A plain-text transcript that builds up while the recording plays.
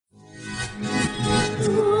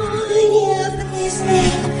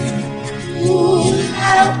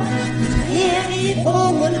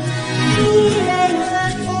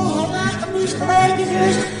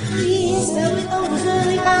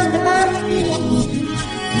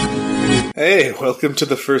Hey, welcome to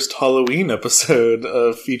the first Halloween episode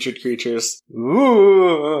of Featured Creatures.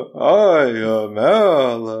 Ooh, I am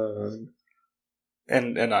Alan.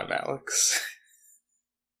 And I'm Alex.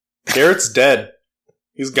 Garrett's dead.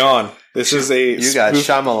 He's gone. This is a You got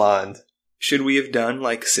Shyamalan. Should we have done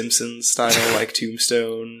like Simpsons style, like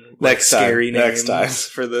Tombstone, Next like time, scary next names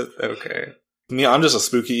time. for the okay? Yeah, I'm just a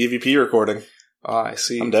spooky EVP recording. Oh, I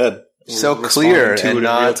see. I'm dead. So We're clear responding to and it in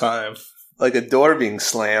not- real time. Like a door being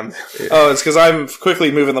slammed. Oh, it's because I'm quickly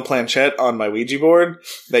moving the planchette on my Ouija board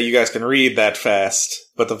that you guys can read that fast,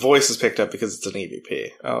 but the voice is picked up because it's an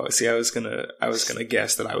EVP. Oh, see, I was gonna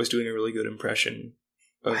guess that I was doing a really good impression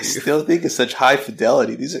of I you. still think it's such high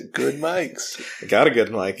fidelity. These are good mics. I got a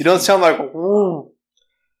good mic. You don't sound like... Get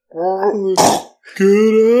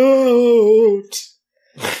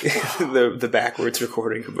out! the backwards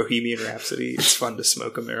recording of Bohemian Rhapsody. It's fun to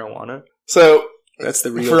smoke a marijuana. So, That's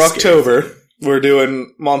the real for scary October, thing. we're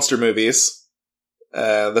doing monster movies.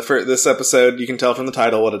 This episode, you can tell from the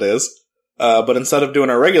title what it is. But instead of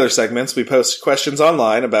doing our regular segments, we post questions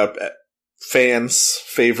online about fans'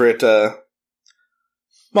 favorite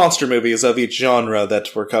monster movies of each genre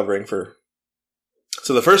that we're covering for.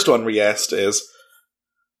 So the first one we asked is,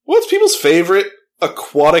 what's people's favorite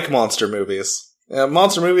aquatic monster movies? A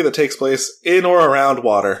monster movie that takes place in or around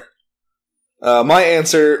water. My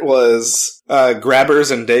answer was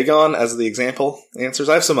Grabbers and Dagon as the example answers.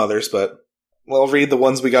 I have some others, but I'll read the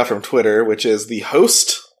ones we got from Twitter, which is The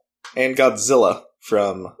Host and Godzilla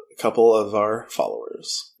from a couple of our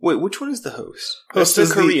followers. Wait, which one is The Host? Host That's is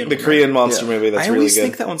the Korean the one, Korean right? monster movie that's I really always good.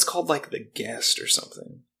 think that one's called like The Guest or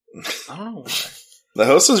something. I don't know why. The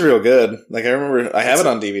Host is real good. Like, I remember, I have it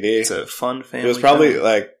on DVD. It's a fun family. It was probably, film.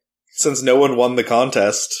 like, since no one won the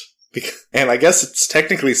contest, and I guess it's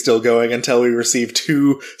technically still going until we receive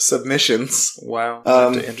 2 submissions. Wow. I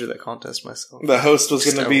have to enter that contest myself. The Host was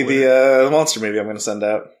going to be the monster movie I'm going to send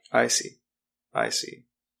out. I see.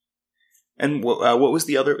 And what was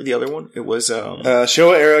the other one? It was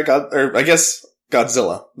Showa era, or I guess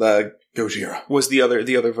Godzilla, the Gojira. was the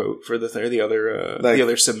other vote for the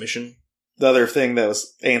other submission? The other thing that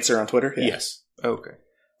was answer on Twitter? Yeah. Yes. Okay.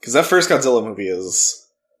 Because that first Godzilla movie is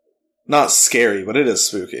not scary, but it is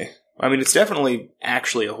spooky. I mean, it's definitely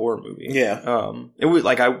actually a horror movie. Yeah. It was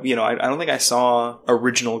like I don't think I saw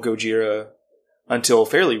original Gojira until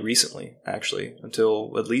fairly recently, actually,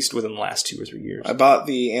 until at least within the last 2 or 3 years. I bought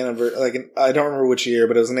the I don't remember which year,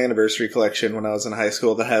 but it was an anniversary collection when I was in high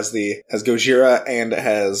school that has Gojira and it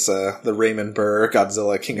has the Raymond Burr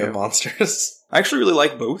Godzilla King of Monsters. I actually really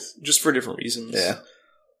like both, just for different reasons. Yeah.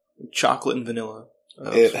 Chocolate and vanilla.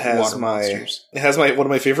 It has one of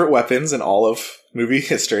my favorite weapons in all of movie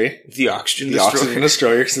history. The Oxygen The Destroyer. Oxygen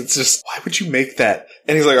Destroyer, because it's just, why would you make that?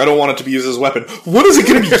 And he's like, I don't want it to be used as a weapon. What is it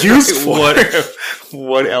going to be used for?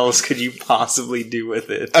 What else could you possibly do with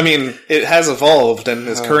it? I mean, it has evolved and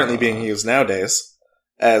is currently being used nowadays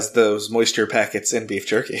as those moisture packets in beef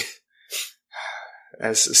jerky.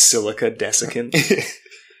 As silica desiccant.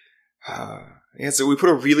 Yeah, so we put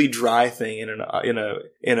a really dry thing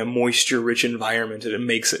in a moisture-rich environment, and it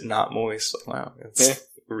makes it not moist. Like, wow, that's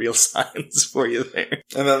real science for you there.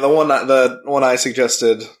 And then the one I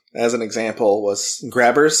suggested as an example was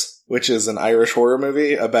Grabbers, which is an Irish horror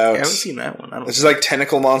movie about. I haven't seen that one. It's just like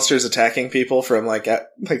tentacle monsters attacking people from like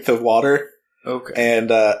the water. Okay. And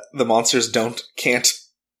the monsters can't.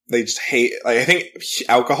 They just hate. Like, I think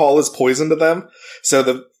alcohol is poison to them, so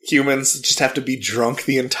the humans just have to be drunk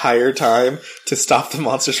the entire time to stop the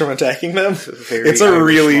monsters from attacking them. It's a Irish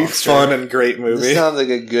really monster. fun and great movie. This sounds like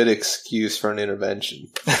a good excuse for an intervention.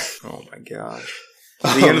 Oh my gosh.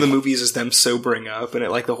 The end of the movies is them sobering up, and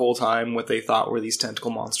the whole time what they thought were these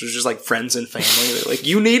tentacle monsters, just like friends and family. They're like,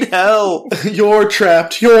 you need help! You're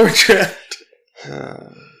trapped! You're trapped!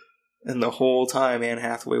 And the whole time Anne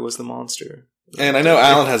Hathaway was the monster. And I know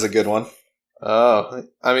Alan has a good one. Oh,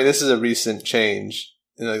 I mean, this is a recent change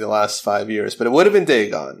in like the last 5 years, but it would have been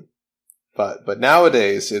Dagon. But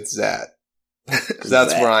nowadays, it's Zat. 'Cause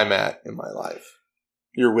that's where I'm at in my life.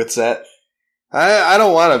 You're with Zat? I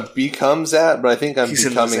don't want to become Zat, but I think I'm He's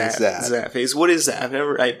becoming in the Zat. Zat phase. What is Zat?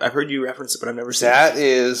 I've heard you reference it, but I've never seen Zat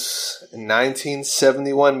is a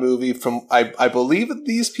 1971 movie from, I believe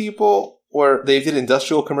these people they did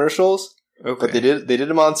industrial commercials. Okay. But they did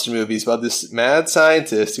a monster movie. It's about this mad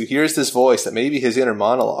scientist who hears this voice that may be his inner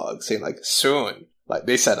monologue saying like, soon, like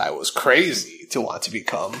they said I was crazy to want to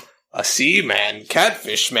become a sea man,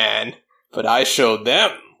 catfish man, but I showed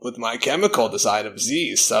them with my chemical design of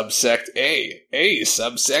Z, subsect A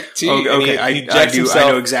subsect T. Okay, I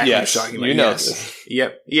know exactly what you're talking about. You know yes. this.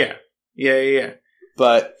 Yep. Yeah.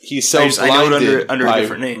 But he's so I know it blinded under a by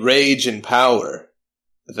different name. rage and power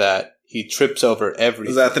that he trips over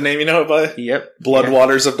everything. Is that the name you know it by? Yep. Blood Yeah.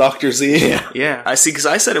 Waters of Dr. Z? Yeah. I see, because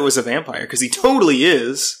I said it was a vampire, because he totally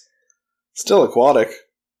is. Still aquatic.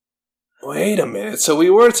 Wait a minute. So we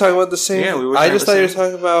were talking about the same. Yeah, we were I talking just the thought you were same-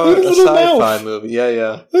 talking about Look at a his little sci-fi mouth. movie.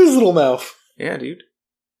 Yeah. His little mouth. Yeah, dude.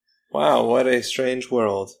 Wow, what a strange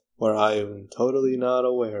world where I am totally not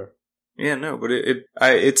aware. Yeah, no, but I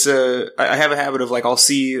have a habit of, like, I'll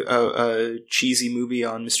see a cheesy movie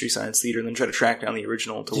on Mystery Science Theater and then try to track down the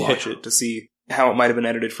original to watch it to see how it might have been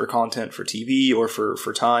edited for content for TV or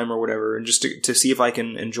for time or whatever, and just to see if I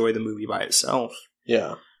can enjoy the movie by itself.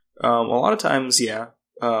 Yeah. A lot of times, yeah.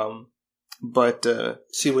 But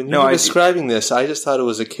See, when you No, were I- describing this, I just thought it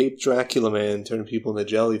was a Cape Dracula man turning people into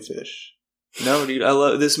jellyfish. no, dude, I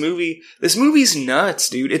love this movie. This movie's nuts,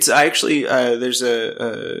 dude. It's actually there's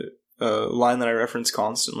a line that I reference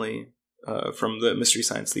constantly from the Mystery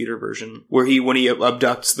Science Theater version, where when he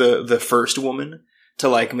abducts the first woman to,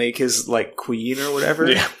 like, make his, like, queen or whatever,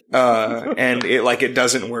 and it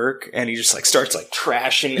doesn't work, and he just, like, starts, like,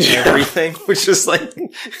 trashing everything, which is, like,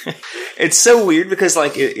 it's so weird because,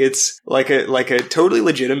 like, it's like a totally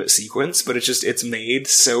legitimate sequence, but it's made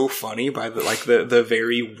so funny by the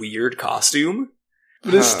very weird costume.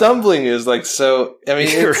 But his stumbling is like so. I mean,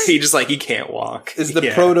 it's, he just, like, he can't walk. it's the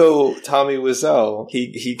Yeah. proto Tommy Wiseau.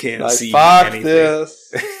 He can't Like, see fuck anything.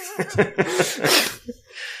 this.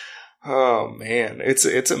 Oh man, it's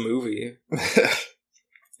a movie.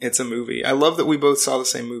 It's a movie. I love that we both saw the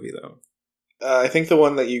same movie, though. I think the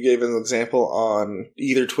one that you gave as an example on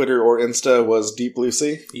either Twitter or Insta was Deep Blue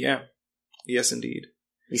Sea. Yeah. Yes, indeed.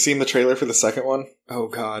 You seen the trailer for the second one? Oh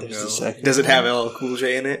God, There's no. the second Does it have one. LL Cool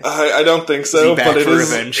J in it? I don't think Is so, he back but it for is.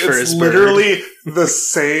 revenge for It's his bird? literally the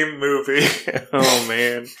same movie. Oh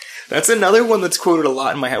man, that's another one that's quoted a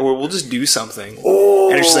lot in my head. Where we'll just do something, Oh,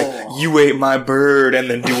 and it's just like, "You ate my bird," and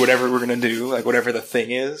then do whatever we're gonna do, like whatever the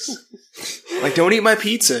thing is. Like, don't eat my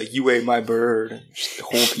pizza. You ate my bird. Just the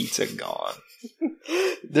whole pizza gone.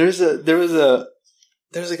 There was like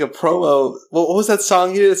a promo. What was that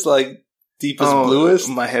song here? It's like Deepest Bluest.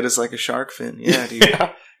 My head is like a shark fin. Yeah, dude.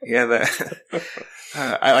 Yeah, that.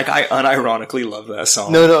 I unironically love that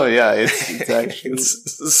song. No, yeah, it's actually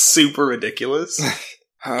It's super ridiculous.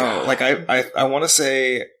 Oh, like I want to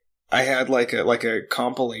say I had like a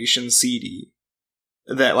compilation CD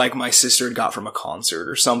that, like, my sister had got from a concert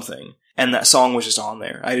or something, and that song was just on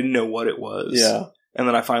there. I didn't know what it was. yeah. And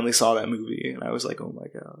then I finally saw that movie, and I was like, oh my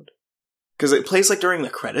God, because it plays, like, during the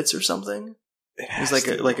credits or something. It's like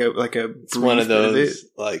a It's one of brief bit it. those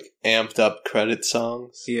like amped up credit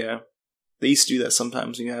songs. Yeah. They used to do that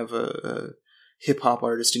sometimes when you have a hip hop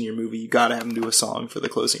artist in your movie. You gotta have them do a song for the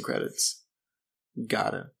closing credits. You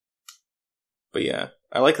gotta. But yeah,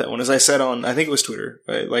 I like that one. As I said on, I think it was Twitter,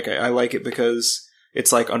 I like it because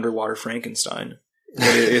it's like Underwater Frankenstein. But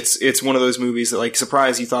it's one of those movies that, like,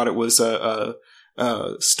 surprise, you thought it was a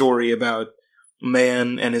story about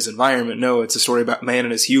man and his environment. No, it's a story about man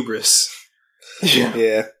and his hubris.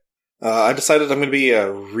 Yeah. I decided I'm going to be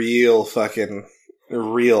a real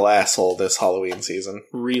asshole this Halloween season.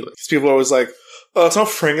 Really? Because people are always like, oh, it's not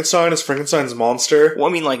Frankenstein, it's Frankenstein's monster. Well,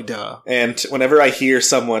 I mean, like, duh. And whenever I hear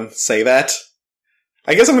someone say that,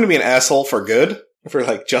 I guess I'm going to be an asshole for good, for,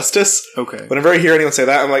 like, justice. Okay. Whenever I hear anyone say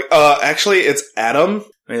that, I'm like, actually, it's Adam.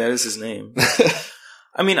 I mean, that is his name.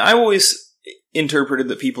 I mean, I always interpreted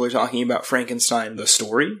that people are talking about Frankenstein the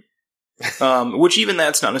story, which even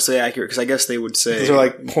that's not necessarily accurate, because I guess they would say They're,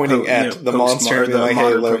 like, pointing at the monster and being like,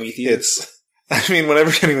 hey, look, it's... I mean,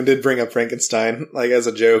 whenever anyone did bring up Frankenstein, like, as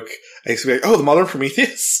a joke, I used to be like, oh, the modern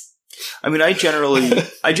Prometheus? I mean, I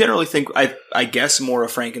generally think, I guess more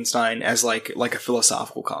of Frankenstein as like a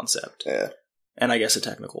philosophical concept. Yeah. And I guess a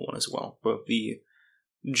technical one as well. But the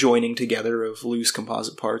joining together of loose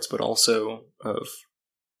composite parts, but also of,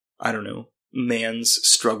 I don't know, man's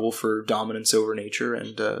struggle for dominance over nature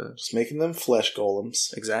and, Just making them flesh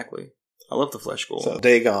golems. exactly. I love the flesh golem. So,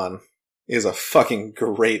 Dagon is a fucking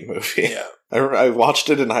great movie. Yeah. I watched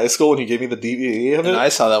it in high school when you gave me the DVD of it. And I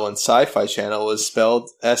saw that when Sci-Fi Channel was spelled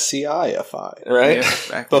SCIFI. Right? Yeah,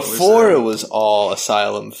 back when Before it was all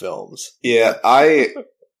Asylum films. Yeah,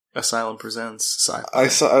 Asylum Presents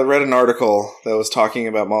sci-fi. I read an article that was talking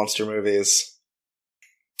about monster movies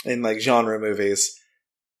and, like, genre movies,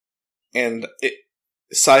 and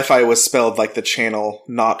sci-fi was spelled like the channel,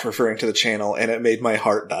 not referring to the channel, and it made my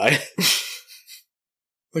heart die.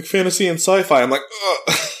 Like, fantasy and sci-fi, I'm like,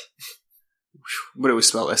 ugh. But it was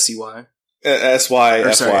spelled SCY. S-Y,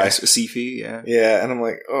 Or sorry, F-Y. Sci-fi, yeah. Yeah, and I'm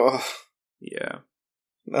like, oh, Yeah.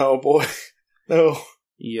 no, boy. No.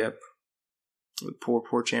 Yep.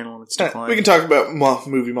 Poor channel and its We decline. can talk about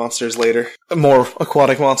movie monsters later. More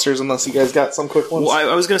aquatic monsters, unless you guys got some quick ones.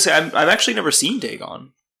 Well, I was going to say, I've actually never seen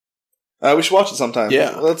Dagon. We should watch it sometime.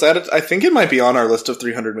 Yeah. Let's add it. I think it might be on our list of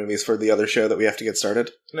 300 movies for the other show that we have to get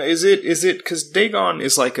started. Now, is it because Dagon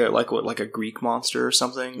is like a Greek monster or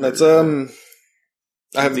something? That's Or-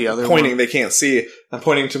 I'm The other pointing. one? They can't see. I'm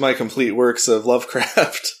pointing to my complete works of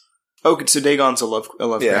Lovecraft. Okay, so Dagon's a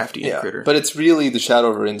Lovecraftian yeah. critter. But it's really the Shadow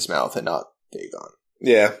over Innsmouth and not Dagon.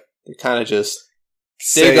 Yeah, They kind of just...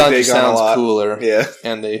 Say Dagon just a sounds lot. cooler, Yeah,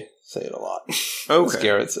 and they say it a lot, as Okay,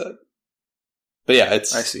 Garrett said. But yeah,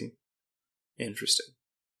 it's I see. Interesting.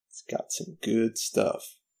 got some good stuff.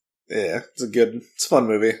 yeah. It's a fun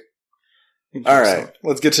movie. All Interesting. right,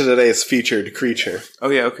 let's get to today's featured creature, Oh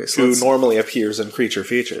yeah. Okay. So who let's, normally appears in Creature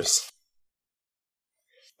Features.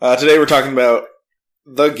 Today we're talking about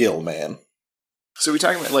the Gill Man. so we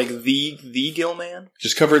talking about like the Gillman?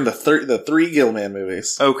 Just covering the three Gillman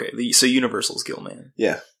movies. Okay. So Universal's Gillman.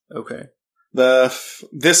 Yeah. Okay.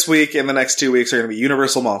 This week and the next 2 weeks are going to be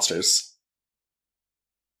Universal Monsters.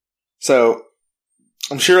 So,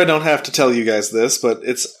 I'm sure I don't have to tell you guys this, but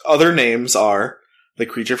its other names are the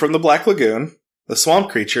Creature from the Black Lagoon, the Swamp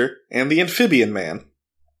Creature, and the Amphibian Man.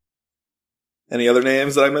 Any other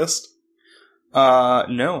names that I missed?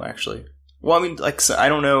 No, actually. Well, I mean, like, so I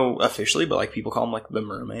don't know officially, but like people call him like the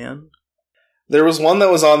Merman. There was one that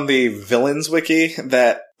was on the Villains Wiki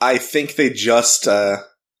that I think they just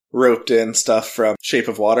roped in stuff from Shape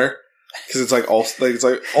of Water. Because it's also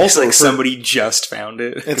It's referred- like somebody just found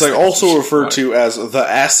it. It's like also referred to as the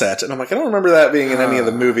asset, and I'm like, I don't remember that being in any of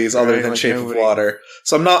the movies other right, than like Shape nobody- of Water,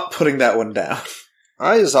 so I'm not putting that one down.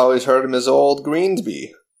 I just always heard him as Old Greensby.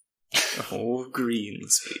 Oh,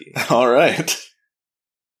 Greensby. All right.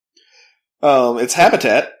 Its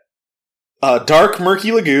habitat, a dark,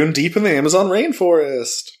 murky lagoon deep in the Amazon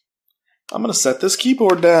rainforest. I'm gonna set this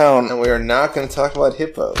keyboard down. And we are not going to talk about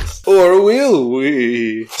hippos. Or will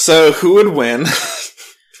we? So, who would win?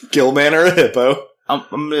 Gillman or a hippo? I'm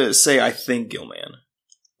gonna say I think Gillman.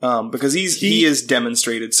 Because he has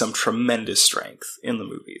demonstrated some tremendous strength in the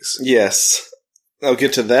movies. Yes. I'll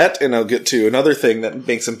get to that, and I'll get to another thing that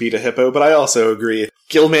makes him beat a hippo, but I also agree.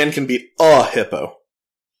 Gillman can beat a hippo.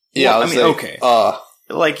 Yeah, Well, I I mean, say, okay.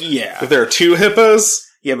 Like, yeah. If there are two hippos,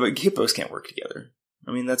 Yeah, but hippos can't work together.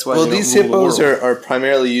 I mean, that's why well, they don't these rule the hippos world. are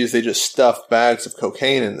primarily used, they just stuff bags of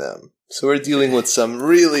cocaine in them. So we're dealing with some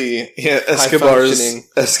really... yeah, Escobar's high-functioning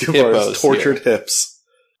hippos tortured hips.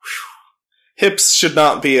 Hips should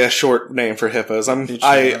not be a short name for hippos.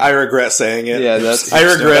 I regret saying it. Yeah, that's... I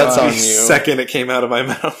regret that's the on you. second it came out of my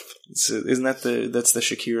mouth. Isn't that that's the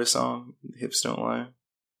Shakira song? Hips Don't Lie.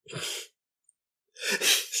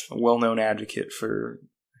 A well-known advocate for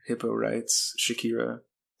hippo rights, Shakira.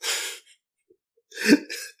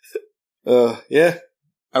 Yeah.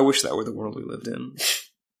 I wish that were the world we lived in.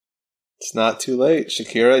 It's not too late.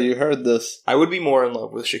 Shakira, you heard this. I would be more in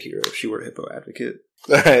love with Shakira if she were a hippo advocate.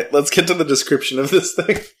 Alright, let's get to the description of this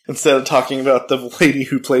thing. Instead of talking about the lady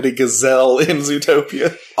who played a gazelle in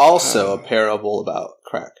Zootopia. Also a parable about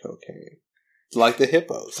crack cocaine. Like the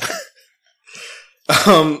hippos.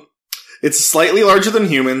 It's slightly larger than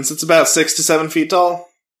humans. It's about 6 to 7 feet tall.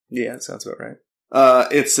 Yeah, that sounds about right.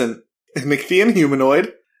 It's an Emichthian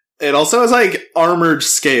humanoid. It also has, like, armored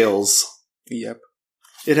scales. Yep.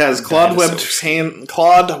 It has Dinosaurs.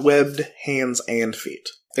 clawed-webbed hands and feet.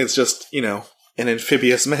 It's just, an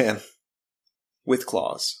amphibious man. With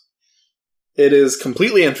claws. It is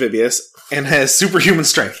completely amphibious and has superhuman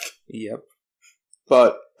strength. Yep.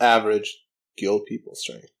 But average gill people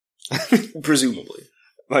strength. Presumably.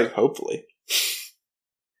 Like, hopefully.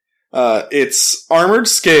 Its armored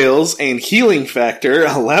scales and healing factor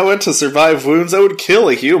allow it to survive wounds that would kill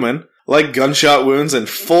a human, like gunshot wounds and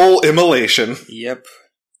full immolation. Yep.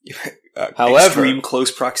 However- extreme close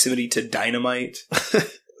proximity to dynamite.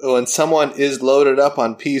 When someone is loaded up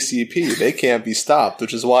on PCP, they can't be stopped,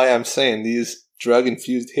 which is why I'm saying these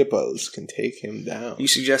drug-infused hippos can take him down. Are you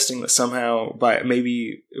suggesting that somehow, by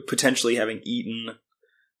maybe potentially having eaten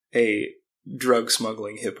a drug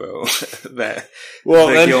smuggling hippo, that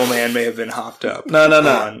the Gillman may have been hopped up? No.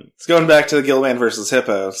 on- It's going back to the Gillman versus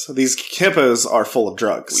hippos. These hippos are full of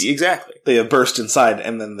drugs. Exactly. They have burst inside,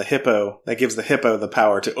 and then that gives the hippo the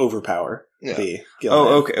power to overpower the Gillman.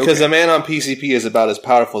 Oh, okay. Because a man on PCP is about as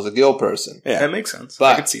powerful as a gill person. Yeah. That makes sense.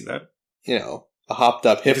 But- I could see that. A hopped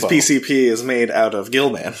up His hippo. PCP is made out of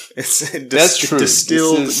Gillman. It's That's true.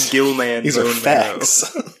 Distilled This is- Gillman. These are bone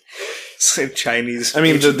facts. marrow. It's like Chinese. I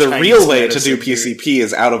mean, the Chinese real way to do medicine here. PCP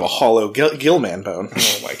is out of a hollow Gillman bone.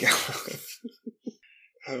 Oh my god.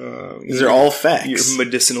 These are all facts. Your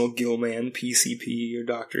medicinal Gillman PCP. Your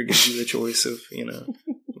doctor gives you the choice of,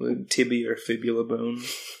 tibia or fibula bone.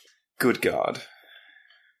 Good God.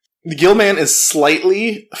 The Gillman is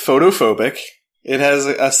slightly photophobic. It has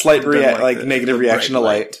a slight negative reaction to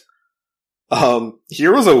light.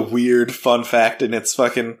 Here was a weird fun fact, and it's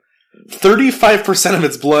fucking 35% of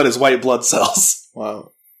its blood is white blood cells.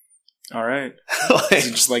 Wow. All right. Is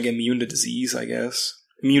it just like immune to disease, I guess?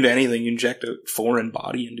 Immune to anything, you inject a foreign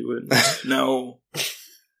body into it. No.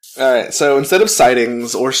 Alright, so instead of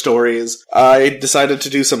sightings or stories, I decided to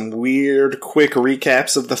do some weird, quick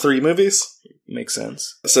recaps of the 3 movies. Makes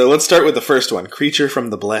sense. So let's start with the first one, Creature from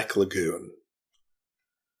the Black Lagoon.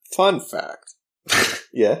 Fun fact.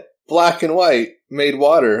 Yeah? Black and white made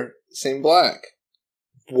water seem black.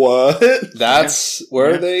 What? That's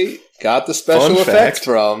where they got the special effects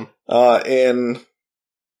from. In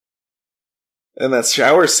that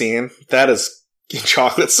shower scene, that is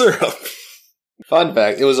chocolate syrup. Fun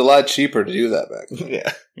fact, it was a lot cheaper to do that back then.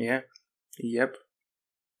 Yeah. Yeah. Yep.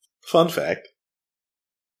 Fun fact.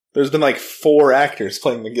 There's been like 4 actors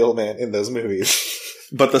playing the Gillman in those movies.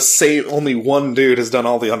 But only one dude has done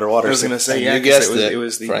all the underwater I was going to say, yeah, you guessed it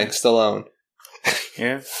was the Frank Stallone.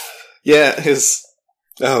 Yeah. Yeah,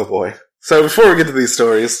 oh boy. So before we get to these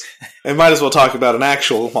stories, I might as well talk about an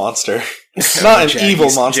actual monster. Not an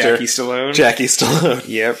evil monster. Jackie Stallone. Jackie Stallone.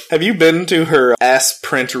 Yep. Have you been to her ass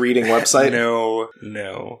print reading website?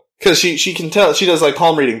 No. Because she can tell, she does like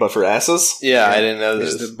palm reading, but for asses. Yeah, I didn't know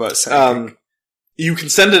There's this. the butt side. You can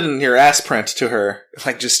send it in your ass print to her.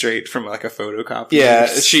 Like just straight from like a photocopy.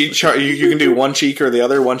 Yeah, you can do one cheek or the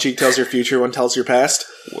other. One cheek tells your future, one tells your past.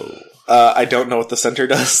 Whoa. I don't know what the center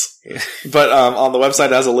does. Yeah. But on the website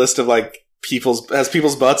it has a list of like people's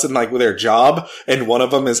butts and like with their job, and one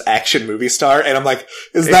of them is action movie star, and I'm like,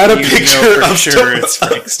 is that a picture for of sure it's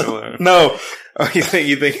Frank Stallone? No. Oh, you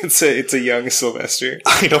think it's a young Sylvester?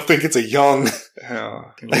 I don't think it's a young.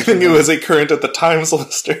 Oh, I think it was a current at the time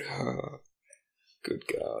Sylvester. Oh, good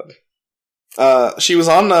God. She was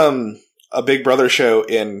on a Big Brother show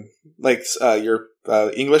in like your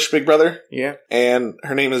English Big Brother. Yeah. And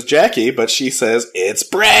her name is Jackie, but she says it's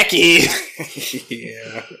Bracky.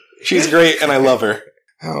 Yeah. She's great and I love her.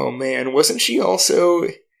 Oh man, wasn't she also,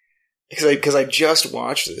 because I just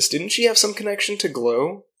watched this, didn't she have some connection to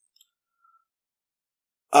Glow?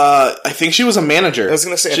 I think she was a manager. I was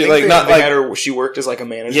gonna say, she, I think they had her, she worked as like a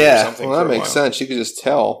manager or something. Well, that makes sense. You could just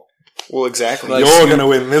tell. Well, exactly. Like, you're gonna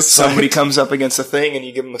win this. Somebody comes up against a thing and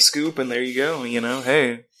you give them a scoop and there you go,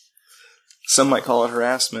 hey. Some might call it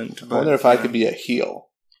harassment. But, I wonder if I could be a heel.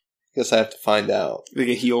 Guess I have to find out. Like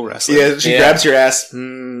a heel wrestler. Yeah, she grabs your ass.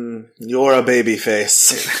 You're a baby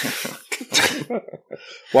face.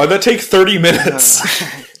 Why'd that take 30 minutes?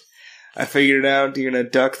 I figured it out. You're gonna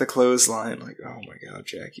duck the clothesline. Like, oh my God,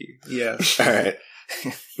 Jackie. Yeah. Alright.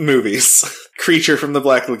 Movies. Creature from the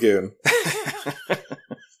Black Lagoon.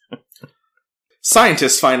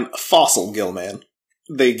 Scientists find fossil Gillman.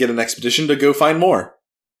 They get an expedition to go find more.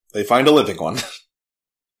 They find a living one.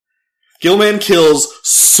 Gillman kills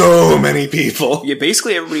so many people. Yeah,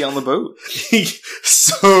 basically everybody on the boat.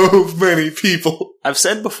 So many people. I've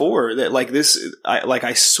said before that, like,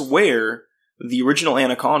 I swear the original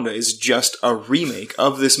Anaconda is just a remake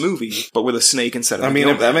of this movie, but with a snake instead of a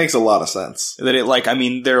Gillman. That makes a lot of sense.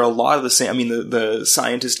 That there are a lot of the same, the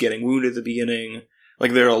scientist getting wounded at the beginning,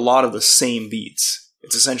 like, there are a lot of the same beats.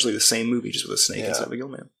 It's essentially the same movie, just with a snake instead of a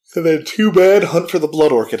Gillman. And then, too bad, Hunt for the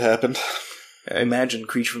Blood Orchid happened. Imagine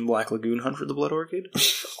Creature from the Black Lagoon, Hunt for the Blood Orchid.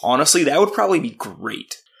 Honestly, that would probably be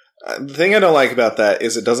great. The thing I don't like about that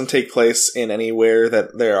is it doesn't take place in anywhere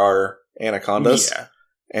that there are anacondas. Yeah.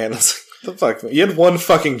 And it's like, the fuck? You had one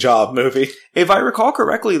fucking job, movie. If I recall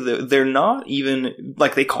correctly, they're not even,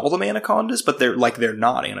 like, they call them anacondas, but they're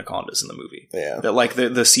not anacondas in the movie. Yeah. That, like, the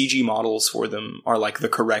CG models for them are, like, the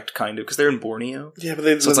correct kind of, because they're in Borneo. Yeah, but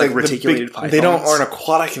so it's like reticulated pythons. They aren't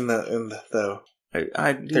aquatic in the though.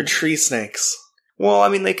 They're tree snakes. Well, I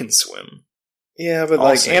mean, they can swim. Yeah, but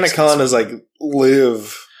like anacondas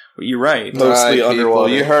live. You're right. Mostly underwater.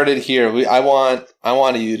 People, you heard it here. I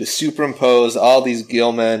want you to superimpose all these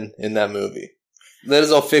Gillmen in that movie.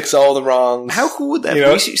 That'll fix all the wrongs. How cool would that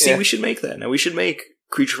be? We should make that. Now we should make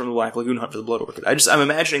Creature from the Black Lagoon, Hunt for the Blood Orchid. I'm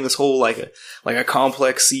imagining this whole like a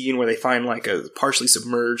complex scene where they find like a partially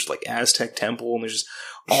submerged like Aztec temple, and there's just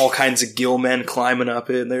all kinds of Gillmen climbing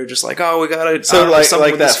up it, and they're just like, oh, we gotta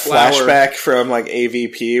like that flashback from like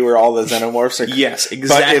AVP where all the xenomorphs are yes,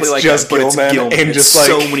 exactly, but it's like just that, Gillmen and it's just like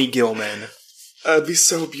so many Gillmen. That'd be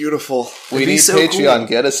so beautiful. We It'd be need so Patreon. cool.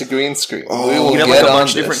 Get us a green screen. Oh, we will You have get like a on bunch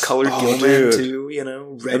of this. different colored Oh, Gilman dude. too, you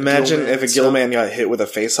know. Red Imagine Gilman if a and stuff. Gilman got hit with a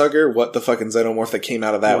facehugger, what the fucking xenomorph that came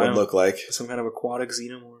out of that Wow. would look like. Some kind of aquatic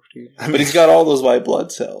xenomorph, dude. But he's got all those white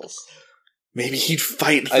blood cells. Maybe he'd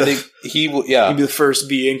fight. I think he will. Yeah, He'd be the first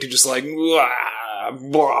being to just like, blah,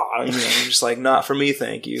 blah, you know, just like, not for me,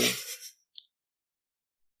 thank you.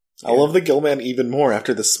 I love the Gilman even more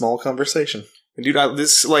after this small conversation. Dude,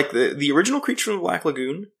 this like the original Creature from the Black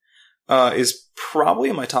Lagoon is probably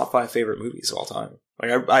in my top 5 favorite movies of all time.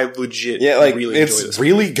 Like I legit really enjoy this. it's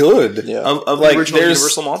really good. yeah. Of Like the original there's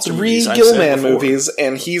Universal Monster 3 movies, I've said Gilman before. movies,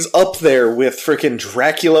 and he's up there with freaking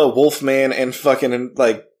Dracula, Wolfman, and fucking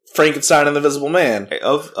like Frankenstein and the Invisible Man.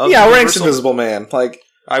 Of Yeah, the ranks Universal- Invisible Man. Like,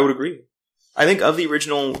 I would agree. I think of the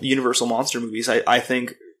original Universal Monster movies, I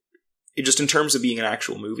think just in terms of being an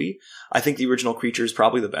actual movie, I think the original Creature is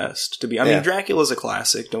probably the best. I Yeah. mean, Dracula's a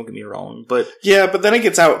classic. Don't get me wrong, but yeah, but then it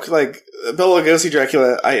gets out like Bela Lugosi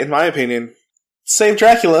Dracula. In my opinion, save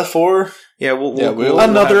Dracula for yeah, we'll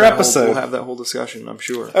Another have that episode. We'll have that whole discussion, I'm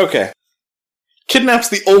sure. okay. Kidnaps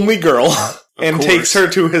the only girl and course. takes her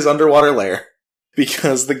to his underwater lair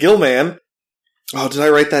because the Gilman. Oh, did I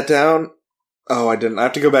write that down? Oh, I didn't. I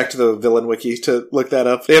have to go back to the Villain Wiki to look that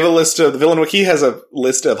up. They have a list of the Villain Wiki has a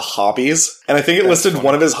list of hobbies, and I think it That's listed funny.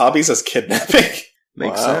 one of his hobbies as kidnapping.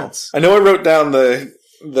 Makes Wow. sense. I know I wrote down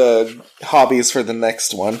the hobbies for the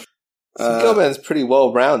next one. Gilman's pretty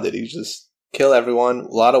well rounded. He just kill everyone, a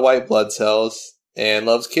lot of white blood cells, and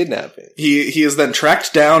loves kidnapping. He is then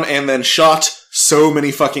tracked down and then shot so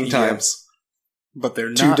many fucking Yeah. times. But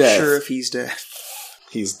they're To not death. sure if he's dead.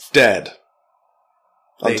 He's dead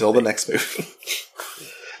They until the think. next movie.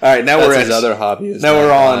 All right, now That's we're his at other hobby. Is now not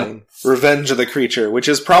we're on dying. Revenge of the Creature, which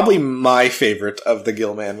is probably my favorite of the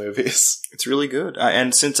Gilman movies. It's really good.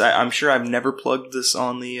 And since I'm sure I've never plugged this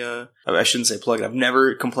on the, I shouldn't say plugged, I've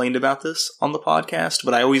never complained about this on the podcast,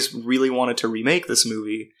 but I always really wanted to remake this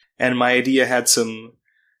movie, and my idea had some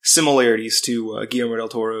similarities to Guillermo del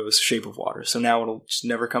Toro's Shape of Water. So now it'll just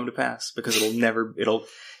never come to pass, because it would never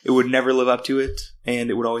live up to it, and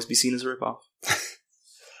it would always be seen as a ripoff.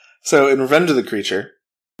 So in Revenge of the Creature,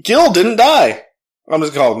 Gil didn't die. I'm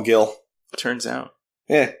just calling him Gil. Turns out.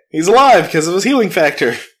 Yeah, he's alive because of his healing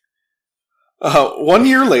factor. 1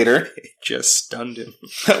 year later, It just stunned him.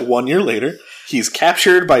 1 year later, he's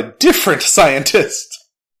captured by different scientists.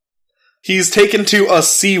 He's taken to a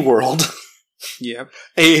SeaWorld, Yep.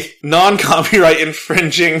 a non-copyright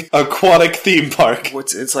infringing aquatic theme park.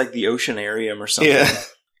 It's like the Oceanarium or something. Yeah.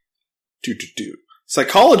 Do.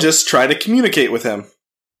 Psychologists try to communicate with him.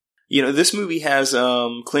 You know, this movie has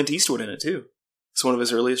Clint Eastwood in it, too. It's one of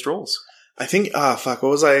his earliest roles. I think, what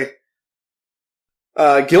was I?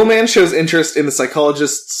 Gilman shows interest in the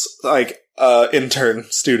psychologist's, intern,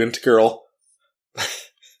 student girl.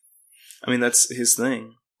 I mean, that's his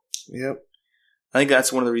thing. Yep. I think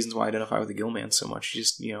that's one of the reasons why I identify with the Gilman so much. He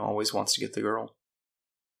just, always wants to get the girl.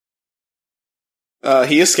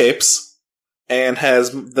 He escapes, and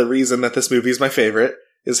has the reason that this movie is my favorite,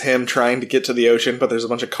 is him trying to get to the ocean, but there's a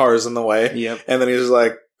bunch of cars in the way. Yep. And then he just,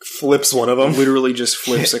 flips one of them. Literally just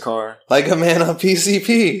flips a car. Like a man on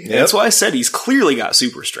PCP. Yep. That's why I said he's clearly got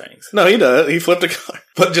super strength. No, he does. He flipped a car.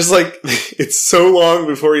 But just, it's so long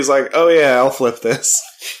before he's like, oh yeah, I'll flip this.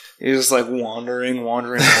 He's just like wandering, and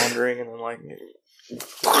then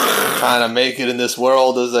Trying to make it in this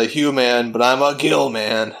world as a human, but I'm a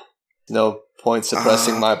Gilman. No point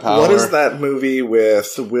suppressing my power. What is that movie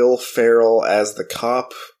with Will Ferrell as the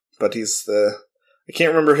cop? But he's I can't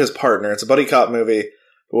remember his partner. It's a buddy cop movie.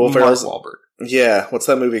 Will Mark Ferrell's. Wahlberg. Yeah, what's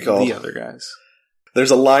that movie called? The other guys.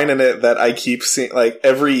 There's a line in it that I keep seeing,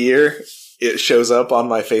 every year it shows up on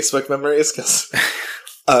my Facebook memories, because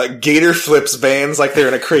Gator flips vans like they're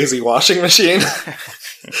in a crazy washing machine.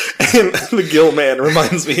 And the Gilman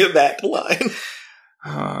reminds me of that line.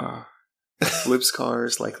 Flips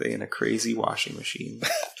cars like they in a crazy washing machine.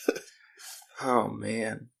 Oh,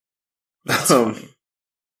 man. That's funny.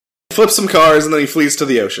 Flips some cars and then he flees to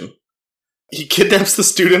the ocean. He kidnaps the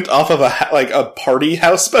student off of a party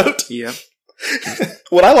houseboat. Yep.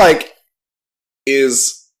 What I like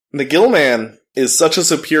is the Gilman is such a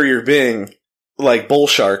superior being, like bull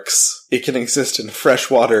sharks. It can exist in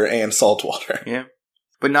fresh water and salt water. Yeah.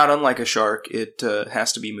 But not unlike a shark, it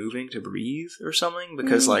has to be moving to breathe or something,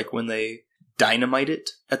 because when they dynamite it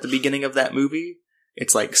at the beginning of that movie,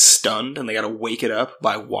 it's stunned and they gotta wake it up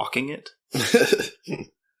by walking it.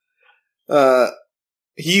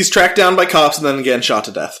 He's tracked down by cops and then again shot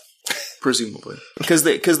to death. Presumably. Because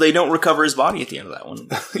they don't recover his body at the end of that one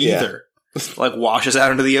either. Yeah. Washes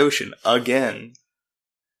out into the ocean again.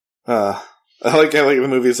 I I like how the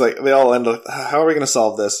movies, like, they all end with, how are we going to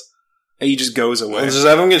solve this? And he just goes away. Let's just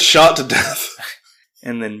have him get shot to death.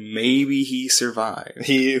 And then maybe he survived.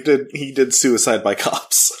 He did suicide by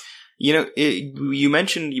cops. You know, you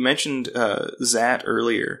mentioned Zat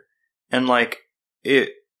earlier, and like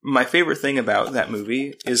my favorite thing about that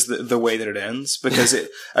movie is the way that it ends, because it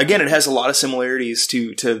has a lot of similarities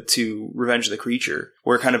to Revenge of the Creature,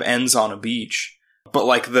 where it kind of ends on a beach, but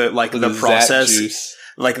the process.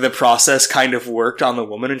 Like, the process kind of worked on the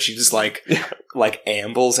woman, and she just, like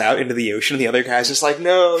ambles out into the ocean, and the other guy's just like,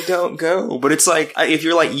 no, don't go. But it's like, if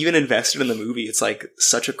you're, like, even invested in the movie, it's, like,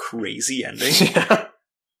 such a crazy ending. Yeah.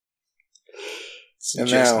 It's And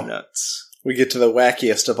just now- nuts. We get to the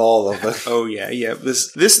wackiest of all of them. Oh, yeah.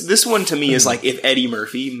 This one, to me, is like if Eddie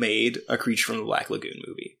Murphy made a Creature from the Black Lagoon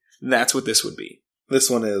movie. That's what this would be. This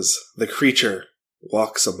one is The Creature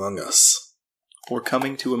Walks Among Us. Or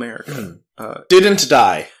Coming to America. Didn't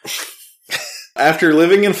die. After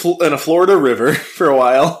living in a Florida river for a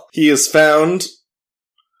while, he is found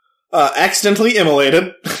accidentally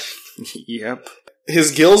immolated. Yep. His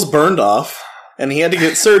gills burned off, and he had to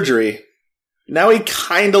get surgery. Now he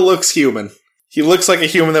kinda looks human. He looks like a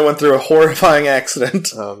human that went through a horrifying accident.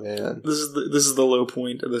 Oh man. This is the low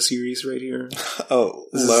point of the series right here. Oh,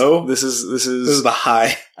 low? This is This is the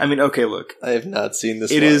high. I mean, okay, look. I have not seen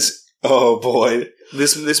this. It one. is Oh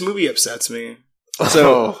this this movie upsets me.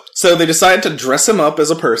 So they decide to dress him up as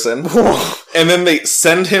a person, and then they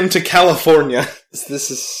send him to California. This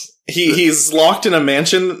is He's locked in a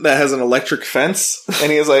mansion that has an electric fence,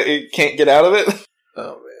 and he's like, he can't get out of it.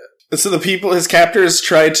 oh man. So his captors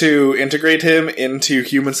try to integrate him into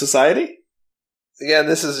human society. Again,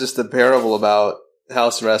 this is just a parable about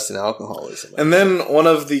house arrest and alcoholism. And then one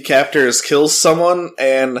of the captors kills someone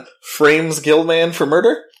and frames Gilman for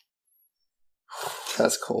murder.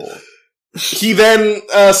 That's cold. He then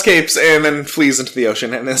escapes and then flees into the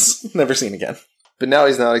ocean and is never seen again. But now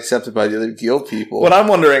he's not accepted by the other guild people. What I'm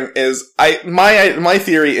wondering is, my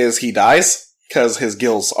theory is he dies because his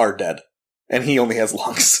gills are dead, and he only has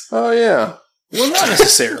lungs. Oh yeah. Well, not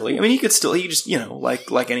necessarily. I mean, he just,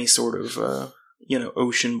 like any sort of,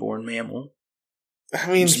 ocean-born mammal. I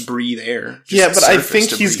mean, Just breathe air. Just yeah, but I surface think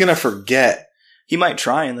to he's breathe. gonna forget. He might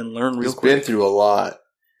try and then learn real He's quick. been through a lot.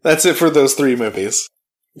 That's it for those 3 movies.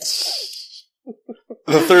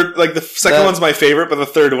 The second one's my favorite, but the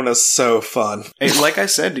third one is so fun. Like I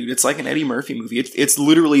said, dude, it's like an Eddie Murphy movie. It's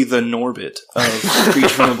literally the Norbit of Creature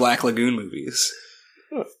from the Black Lagoon movies.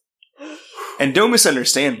 And don't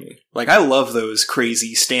misunderstand me. Like, I love those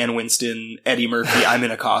crazy Stan Winston, Eddie Murphy, I'm in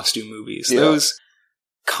a costume movies. Yeah. Those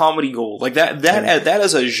comedy gold. Like, that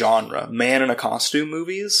as a genre, man in a costume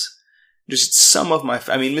movies, just some of my...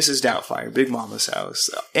 I mean, Mrs. Doubtfire, Big Mama's House,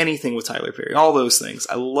 anything with Tyler Perry, all those things.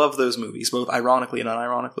 I love those movies, both ironically and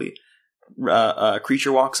unironically.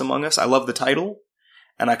 Creature Walks Among Us, I love the title.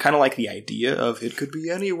 And I kind of like the idea of it could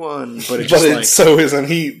be anyone, but it just like... so isn't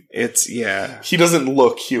he? It's, yeah. He doesn't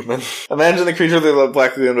look human. Imagine the Creature of the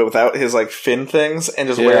Black Lagoon, but without his, like, fin things, and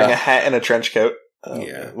just wearing a hat and a trench coat. Oh,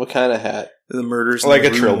 Yeah. man. What kind of hat? The murders Like in a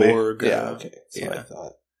the trilby. Rue Morgue. Yeah, okay. That's what yeah.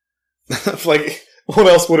 I thought. Like, what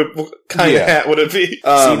else would it... What kind of hat would it be?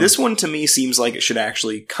 See, this one to me seems like it should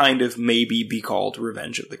actually kind of maybe be called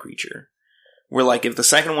Revenge of the Creature. Where, like, if the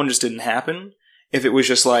second one just didn't happen, if it was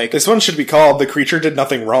just like... This one should be called The Creature Did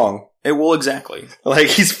Nothing Wrong. well, exactly. Like,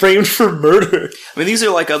 he's framed for murder. I mean, these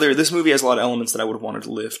are like this movie has a lot of elements that I would have wanted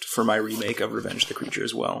to lift for my remake of Revenge of the Creature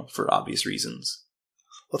as well, for obvious reasons.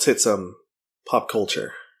 Let's hit some pop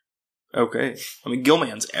culture. Okay. I mean,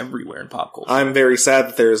 Gilman's everywhere in pop culture. I'm very sad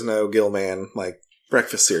that there is no Gilman, like,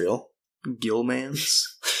 breakfast cereal. Gilman's?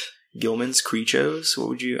 Gilman's Creachos? What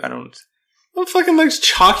would you... I don't... What fucking likes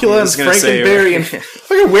Chocula I and was gonna say, Frankenberry right? and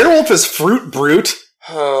fucking Werewolf is Fruit Brute.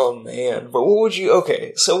 Oh, man. But what would you...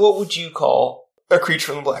 Okay, so what would you call a Creature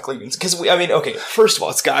from the Black Lagoons? Because, okay, first of all,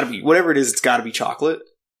 it's gotta be... Whatever it is, it's gotta be chocolate.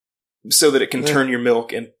 So that it can turn your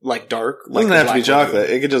milk and like dark. It Like doesn't the have to be Black chocolate.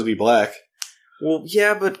 Lagoon. It could just be black. Well,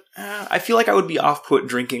 yeah, but I feel like I would be off-put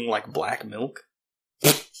drinking, like, black milk.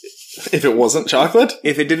 If it wasn't chocolate?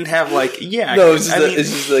 If it didn't have, like... Yeah, No, it's I just, mean, it's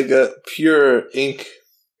just like a pure ink.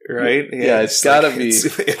 right? Yeah, it's gotta be.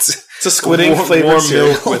 It's It's a squid ink flavored warm cereal.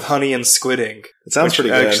 milk with honey and squid ink. It sounds Which, pretty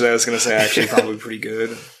good. Actually, I was going to say, actually, probably pretty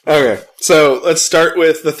good. Okay, so let's start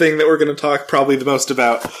with the thing that we're going to talk probably the most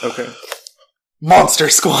about. Okay. Monster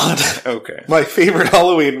Squad. Okay. My favorite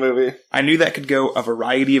Halloween movie. I knew that could go a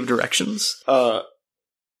variety of directions, but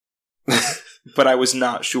I was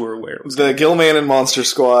not sure where it was. The Gilman in Monster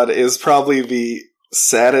Squad is probably the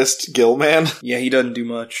saddest Gilman. Yeah, he doesn't do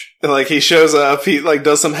much. Like, he shows up, he, like,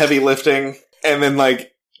 does some heavy lifting, and then,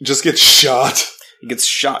 like, just gets shot. He gets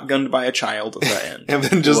shotgunned by a child at the end. and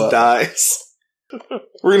then just Whoa. dies.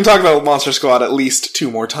 We're going to talk about Monster Squad at least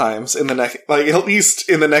 2 more times in the next, like at least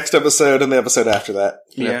in the next episode and the episode after that.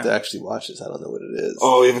 You Yeah. have to actually watch this. I don't know what it is.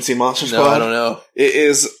 Oh, you haven't seen Monster Squad? no, I don't know.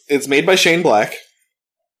 It's made by Shane Black.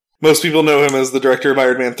 Most people know him as the director of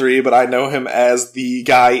Iron Man 3, but I know him as the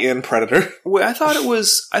guy in Predator. Wait, I thought it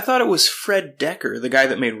was Fred Decker, the guy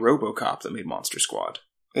that made RoboCop, that made Monster Squad.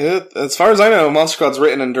 As far as I know, Monster Squad's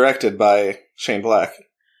written and directed by Shane Black.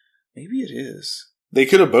 Maybe it is. They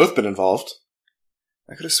could have both been involved.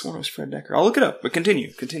 I could have sworn it was Fred Decker. I'll look it up, but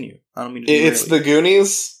continue. I don't mean to It's derail the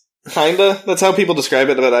Goonies, kinda. That's how people describe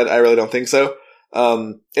it, but I really don't think so.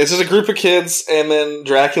 It's just a group of kids, and then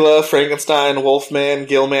Dracula, Frankenstein, Wolfman,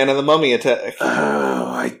 Gillman, and the Mummy attack. Oh,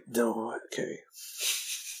 I know. Okay.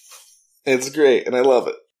 It's great, and I love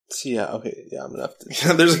it. So, yeah, okay. Yeah, I'm gonna have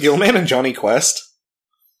to. There's a Gillman and Johnny Quest.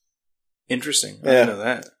 Interesting. I Yeah. didn't know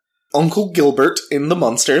that. Uncle Gilbert in The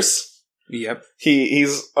Munsters. Yep.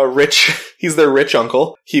 He's their rich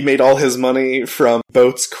uncle. He made all his money from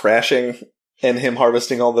boats crashing and him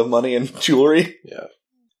harvesting all the money and jewelry. Yeah.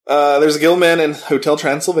 There's a Gillman in Hotel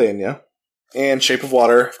Transylvania. And Shape of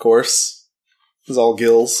Water, of course. It's all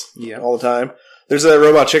gills Yeah. all the time. There's a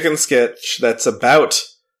Robot Chicken sketch that's about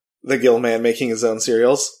the Gillman making his own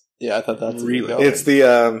cereals. Yeah, I thought that's Really? It's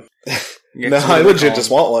the, no, I legit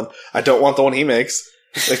just want one. I don't want the one he makes.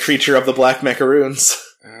 The Creature of the Black Macaroons.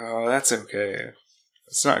 Oh, that's okay.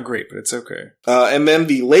 It's not great, but it's okay. And then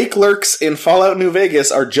the Lake Lurks in Fallout New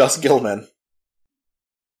Vegas are just Gillmen.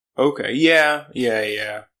 Okay. Yeah.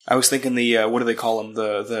 I was thinking the what do they call them?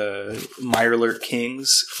 The Mirelurk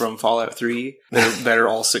Kings from Fallout 3 that are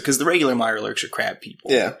also, because the regular Mirelurks are crab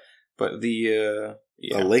people. Yeah. But the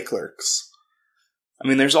Lake Lurks. I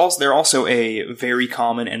mean, they're also a very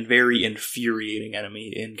common and very infuriating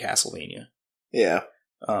enemy in Castlevania. Yeah.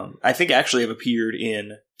 I think actually have appeared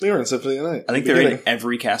in. They were in Symphony of the Night. I think they're in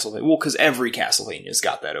every Castlevania. Well, because every Castlevania's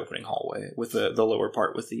got that opening hallway with the lower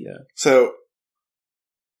part with the. So,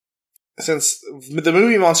 since the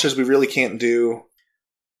movie monsters, we really can't do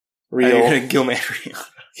real. Gilman.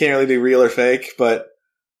 Can't really do real or fake, but.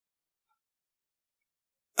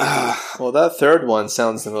 Well, that third one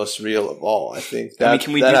sounds the most real of all. I think that,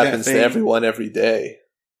 can we that do that happens thing? to everyone every day.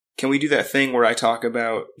 Can we do that thing where I talk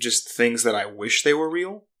about just things that I wish they were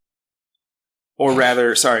real? Or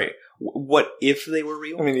rather, sorry, what if they were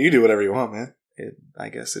real? I mean, you do whatever you want, man. I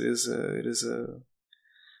guess it is a.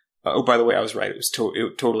 Oh, by the way, I was right.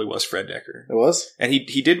 It totally was Fred Decker, It was? and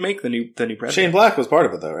he did make the new Predator. Shane Black was part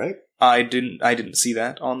of it, though, right? I didn't see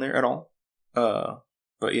that on there at all.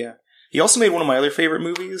 But yeah, he also made one of my other favorite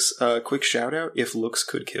movies. Quick shout out: If Looks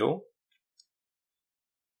Could Kill.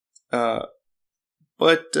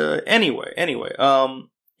 But anyway,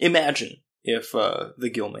 imagine if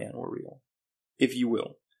the Gillman were real, if you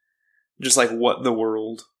will, just like what the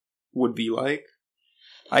world would be like.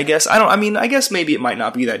 I guess maybe it might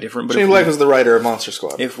not be that different. But Shane Black was the writer of Monster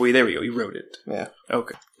Squad. there we go. You wrote it. Yeah.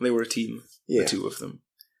 Okay. They were a team. Yeah. The two of them.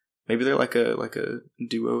 Maybe they're like a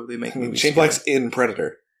duo. They make movies Shane together. Black's in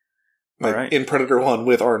Predator. All right. In Predator 1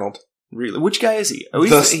 with Arnold. Really? Which guy is he? Oh,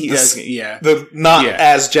 yeah. Not Yeah.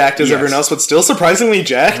 as jacked as Yes. everyone else, but still surprisingly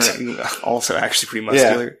jacked. Also, actually, pretty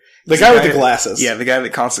muscular. The guy with the glasses. Yeah, the guy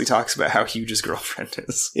that constantly talks about how huge his girlfriend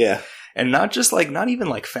is, Yeah. and not even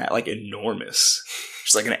like fat, like enormous,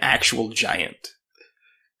 just like an actual giant.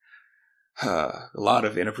 A lot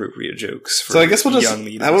of inappropriate jokes. For So I guess we'll just, young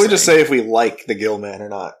me to how be about we just saying. say if we like the Gillman or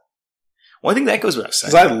not? Well, I think that goes without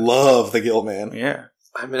Because saying. I love the Gillman. Yeah.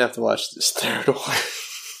 I'm gonna have to watch this third one.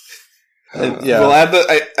 Yeah. We'll add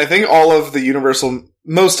I think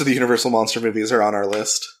most of the Universal Monster movies are on our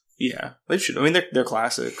list. Yeah, they should. I mean, they're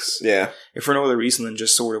classics. Yeah. If for no other reason than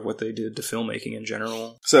just sort of what they did to filmmaking in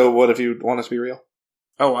general. So what if you want us to be real?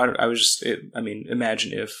 Oh, I was just.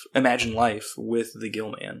 Imagine life with the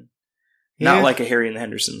Gillman, not Yeah. like a Harry and the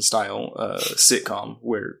Henderson style sitcom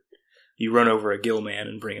where you run over a Gillman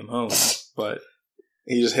and bring him home, but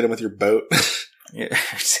You just hit him with your boat. yeah,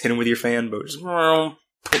 just hit him with your fan boat. Just,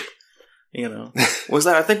 you know, was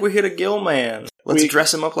that? I think we hit a Gillman. Let's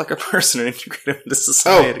dress him up like a person and integrate him into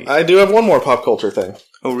society. I do have one more pop culture thing.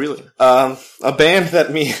 Oh, really? A band that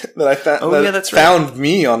I found Oh, yeah, that's right. found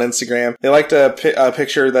me on Instagram. They liked a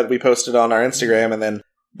picture that we posted on our Instagram, and then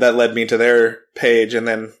that led me to their page, and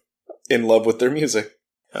then in love with their music.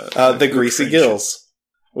 The Good Greasy friendship. Gills,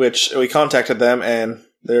 which we contacted them, and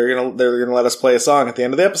they're gonna let us play a song at the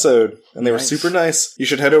end of the episode, and they were Nice. super nice. You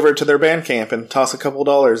should head over to their Bandcamp and toss a couple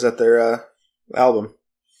dollars at their album.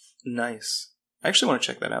 Nice. I actually want to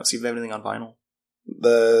check that out. See if they have anything on vinyl.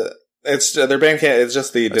 It's their Bandcamp. It's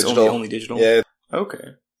just the That's digital. only digital. Yeah, Okay.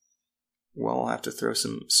 Well, I'll have to throw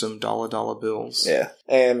some dollar bills. Yeah.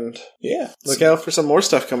 And, look out for some more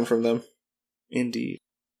stuff coming from them. Indeed.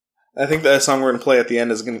 I think the song we're going to play at the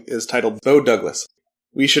end is titled Bo Douglas.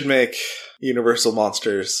 We should make Universal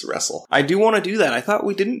Monsters wrestle. I do want to do that. I thought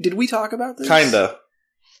we didn't. Did we talk about this? Kinda.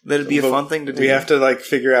 That'd be a fun thing to do. We have to,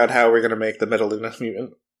 figure out how we're going to make the Metaluna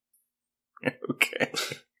mutant. Okay.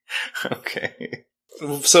 Okay.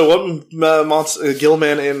 So what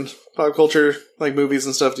Gilman in pop culture, movies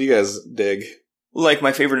and stuff, do you guys dig? Like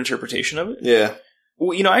my favorite interpretation of it? Yeah.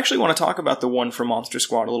 Well, I actually want to talk about the one from Monster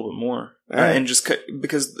Squad a little bit more. Right. And just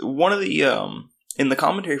because one of the, in the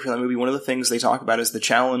commentary for that movie, one of the things they talk about is the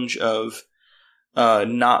challenge of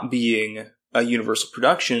not being a Universal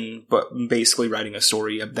production, but basically writing a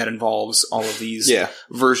story that involves all of these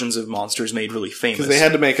versions of monsters made really famous. Because they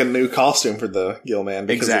had to make a new costume for the Gilman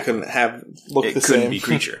because it couldn't couldn't be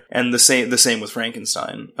creature. And the same with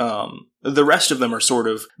Frankenstein. The rest of them are sort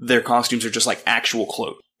of, their costumes are just like actual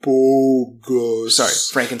clothes. Bogus. Sorry,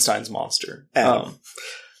 Frankenstein's monster.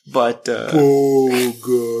 Bogus.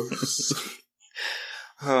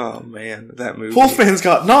 Oh man, that movie. Wolfman's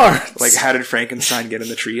got nards. Like, how did Frankenstein get in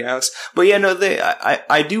the treehouse? But yeah, no,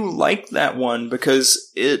 I do like that one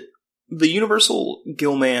because the Universal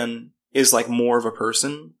Gilman is more of a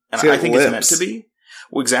person, and I think it's meant to be.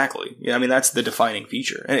 Well, exactly. Yeah, I mean that's the defining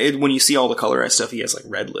feature. And when you see all the colorized stuff, he has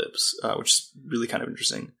red lips, which is really kind of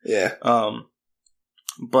interesting. Yeah.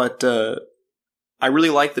 But I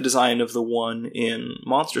really like the design of the one in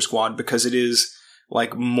Monster Squad because it is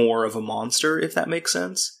more of a monster, if that makes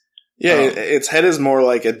sense. Yeah, its head is more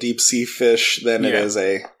like a deep sea fish than it is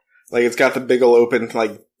it's got the big ol' open,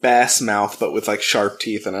 bass mouth, but with, sharp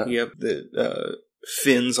teeth in it. Yep, the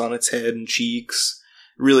fins on its head and cheeks.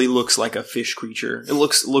 Really looks like a fish creature. It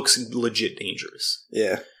looks legit dangerous.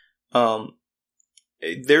 Yeah.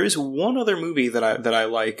 There is one other movie that I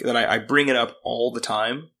like, that I bring it up all the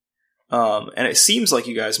time. And it seems like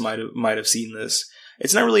you guys might have seen this.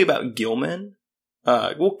 It's not really about Gilman.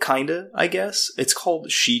 Well, kinda, I guess. It's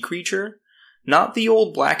called She Creature. Not the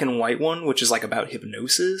old black and white one, which is about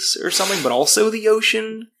hypnosis or something, but also the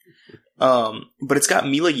ocean. But it's got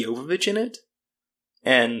Mila Jovovich in it.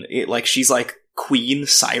 And she's Queen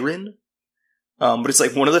Siren. But it's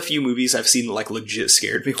one of the few movies I've seen that legit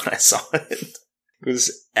scared me when I saw it. It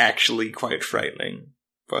was actually quite frightening.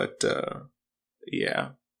 But, yeah.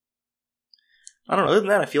 I don't know. Other than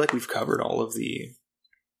that, I feel like we've covered all of the...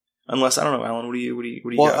 Unless, I don't know, Alan, what do you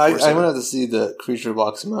got for us? I'm going to have to see the Creature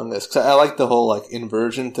Box Among Us, because I like the whole,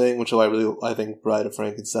 inversion thing, which I think Bride of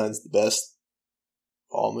Frankenstein's the best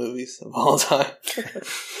of all movies of all time.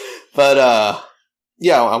 But, I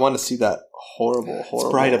want to see that horrible...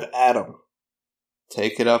 It's Bride of Adam.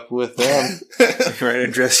 Take it up with them. Right,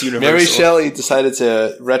 address Universal. Mary Shelley decided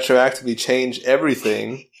to retroactively change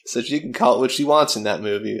everything so she can call it what she wants in that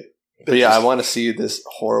movie. But I want to see this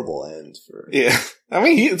horrible end. Yeah. I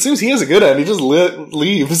mean, it seems he has a good end. He just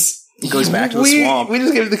leaves. He goes back to the swamp. We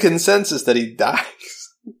just gave the consensus that he dies.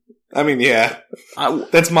 I mean, yeah.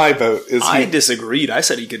 That's my vote. I disagreed. I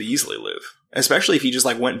said he could easily live. Especially if he just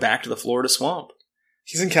went back to the Florida swamp.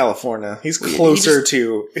 He's in California. He's closer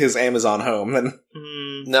to his Amazon home than...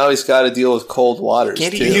 Now he's got to deal with cold waters, too.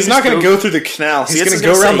 He's not going to go through the canal. He's going to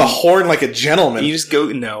go around the horn like a gentleman. He's just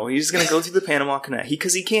going to go through the Panama Canal.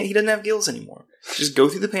 Because he doesn't have gills anymore. Just go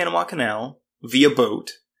through the Panama Canal via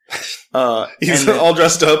boat. He's all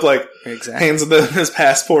dressed up, hands in his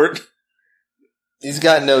passport. He's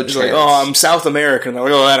got no chance. He's I'm South American. They're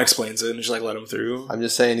that explains it. And just let him through. I'm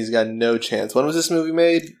just saying he's got no chance. When was this movie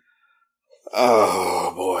made?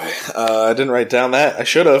 Oh, boy. I didn't write down that. I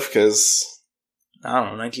should have, because... I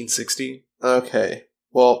don't know, 1960? Okay.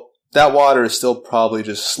 Well, that water is still probably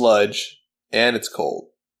just sludge, and it's cold.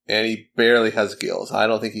 And he barely has gills. I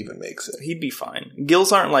don't think he even makes it. He'd be fine.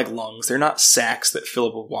 Gills aren't like lungs. They're not sacs that fill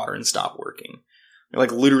up with water and stop working. They're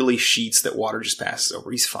literally sheets that water just passes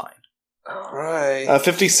over. He's fine. All right.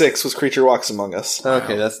 56 was Creature Walks Among Us.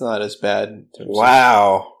 Okay, that's not as bad in terms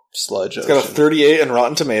of sludge. It's got a 38 in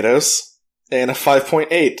Rotten Tomatoes. And a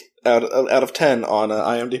 5.8 out of 10 on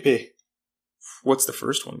IMDb. What's the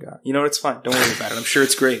first one got? You know what? It's fine. Don't worry about it. I'm sure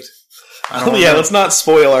it's great. Let's not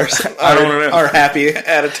spoil our happy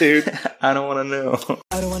attitude. I don't want to know.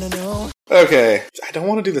 I don't want to know. Okay. I don't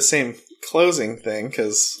want to do the same closing thing,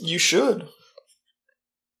 because... You should.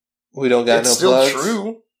 We don't got it's no plugs. It's still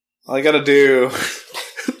true. All I gotta do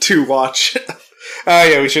to watch...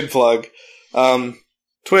 we should plug.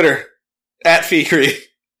 Twitter, @Feecree.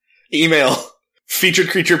 Email,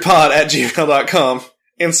 featuredcreaturepod@gmail.com.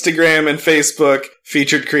 Instagram and Facebook,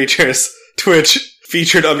 Featured Creatures. Twitch,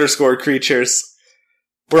 Featured_Creatures.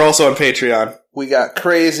 We're also on Patreon. we got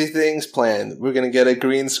crazy things planned. We're going to get a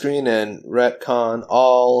green screen and retcon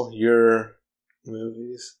all your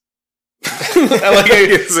movies. I like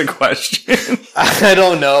it as a question. I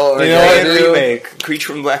don't know. You know what? Remake Creature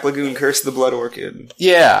from the Black Lagoon, Curse of the Blood Orchid.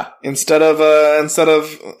 Yeah. Instead of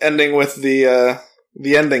ending with the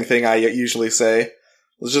ending thing I usually say,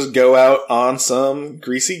 let's just go out on some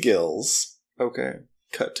greasy gills. Okay.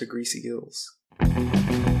 Cut to Greasy Gills.